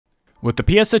With the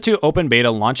PS2 open beta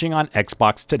launching on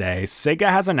Xbox today, Sega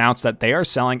has announced that they are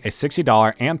selling a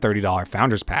 $60 and $30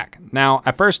 Founders Pack. Now,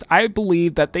 at first, I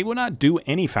believed that they would not do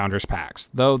any Founders Packs,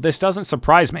 though this doesn't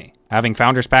surprise me. Having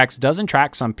Founders Packs does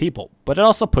attract some people, but it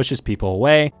also pushes people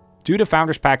away due to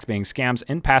Founders Packs being scams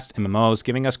in past MMOs,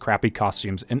 giving us crappy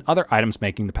costumes and other items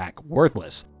making the pack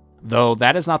worthless. Though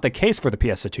that is not the case for the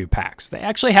PS2 packs. They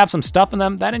actually have some stuff in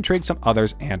them that intrigued some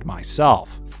others and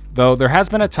myself. Though there has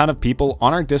been a ton of people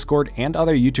on our Discord and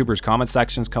other YouTubers' comment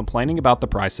sections complaining about the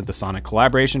price of the Sonic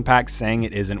collaboration pack, saying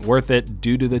it isn't worth it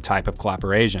due to the type of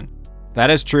collaboration. That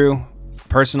is true.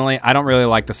 Personally, I don't really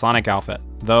like the Sonic outfit,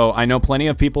 though I know plenty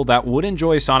of people that would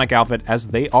enjoy a Sonic outfit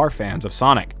as they are fans of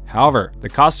Sonic. However, the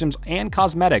costumes and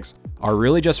cosmetics are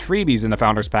really just freebies in the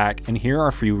Founders Pack, and here are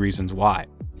a few reasons why.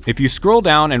 If you scroll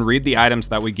down and read the items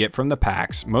that we get from the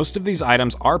packs, most of these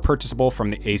items are purchasable from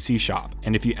the AC shop,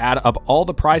 and if you add up all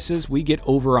the prices, we get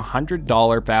over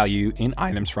 $100 value in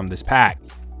items from this pack.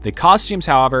 The costumes,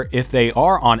 however, if they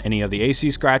are on any of the AC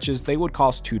scratches, they would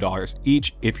cost $2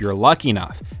 each if you're lucky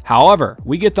enough. However,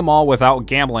 we get them all without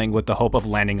gambling with the hope of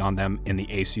landing on them in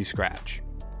the AC scratch.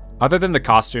 Other than the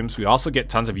costumes, we also get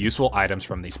tons of useful items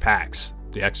from these packs.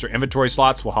 The extra inventory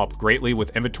slots will help greatly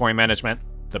with inventory management.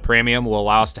 The premium will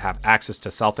allow us to have access to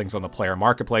sell things on the player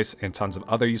marketplace and tons of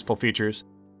other useful features.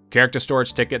 Character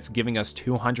storage tickets giving us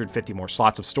 250 more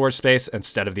slots of storage space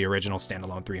instead of the original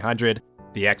standalone 300.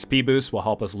 The XP boost will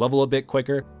help us level a bit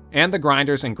quicker, and the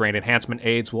grinders and grain enhancement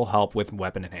aids will help with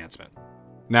weapon enhancement.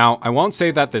 Now, I won't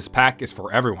say that this pack is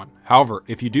for everyone. However,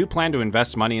 if you do plan to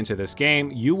invest money into this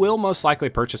game, you will most likely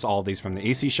purchase all of these from the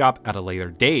AC shop at a later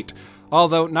date.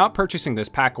 Although not purchasing this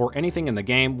pack or anything in the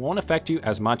game won't affect you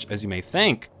as much as you may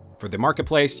think. For the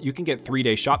marketplace, you can get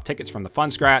 3-day shop tickets from the Fun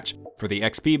Scratch. For the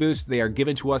XP boost, they are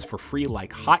given to us for free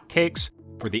like hotcakes.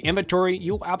 For the inventory,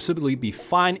 you'll absolutely be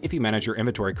fine if you manage your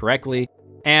inventory correctly.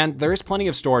 And there is plenty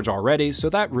of storage already, so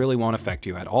that really won't affect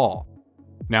you at all.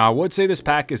 Now, I would say this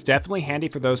pack is definitely handy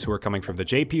for those who are coming from the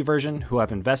JP version, who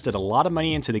have invested a lot of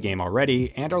money into the game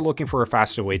already, and are looking for a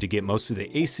faster way to get most of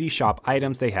the AC shop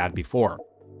items they had before.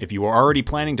 If you were already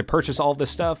planning to purchase all of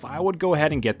this stuff, I would go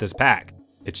ahead and get this pack.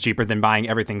 It's cheaper than buying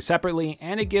everything separately,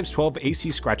 and it gives 12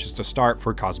 AC scratches to start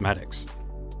for cosmetics.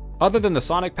 Other than the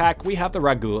Sonic pack, we have the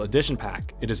Ragul Edition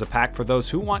pack. It is a pack for those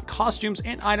who want costumes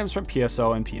and items from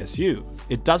PSO and PSU.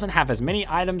 It doesn't have as many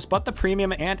items, but the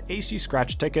premium and AC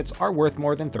scratch tickets are worth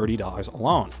more than $30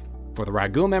 alone. For the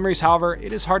Ragul memories, however,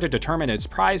 it is hard to determine its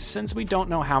price since we don't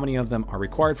know how many of them are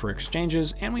required for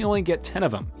exchanges and we only get 10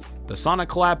 of them. The Sonic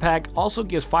collab pack also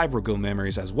gives 5 Ragul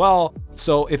memories as well,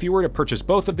 so if you were to purchase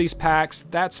both of these packs,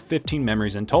 that's 15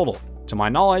 memories in total. To my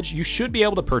knowledge, you should be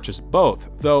able to purchase both,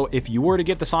 though if you were to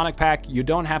get the Sonic pack, you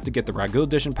don't have to get the Ragul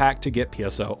Edition pack to get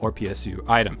PSO or PSU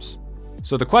items.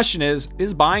 So the question is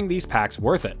buying these packs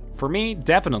worth it? For me,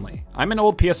 definitely. I'm an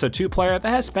old PS2 player that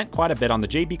has spent quite a bit on the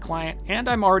JB client, and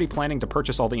I'm already planning to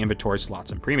purchase all the inventory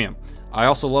slots in premium. I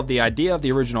also love the idea of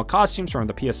the original costumes from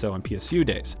the PSO and PSU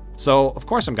days, so of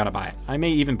course I'm gonna buy it. I may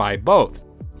even buy both.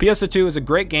 PS2 is a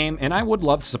great game, and I would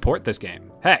love to support this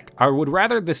game. Heck, I would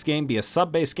rather this game be a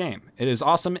sub-based game. It is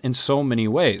awesome in so many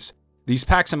ways. These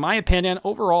packs, in my opinion,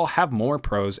 overall have more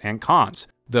pros and cons,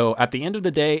 though at the end of the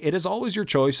day, it is always your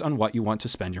choice on what you want to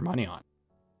spend your money on.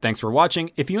 Thanks for watching.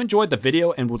 If you enjoyed the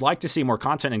video and would like to see more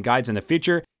content and guides in the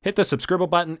future, hit the subscribe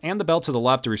button and the bell to the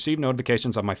left to receive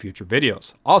notifications of my future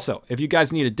videos. Also, if you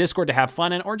guys need a Discord to have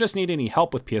fun in or just need any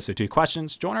help with PS2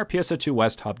 questions, join our PS2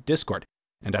 West Hub Discord.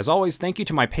 And as always, thank you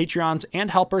to my Patreons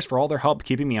and helpers for all their help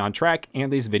keeping me on track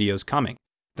and these videos coming.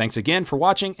 Thanks again for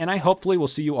watching, and I hopefully will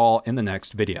see you all in the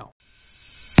next video.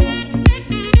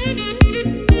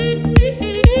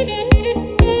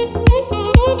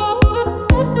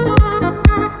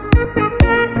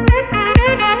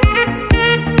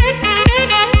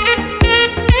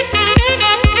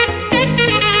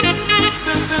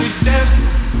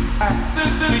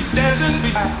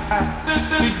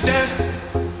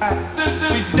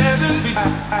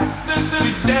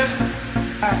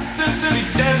 We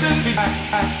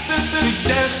dancing,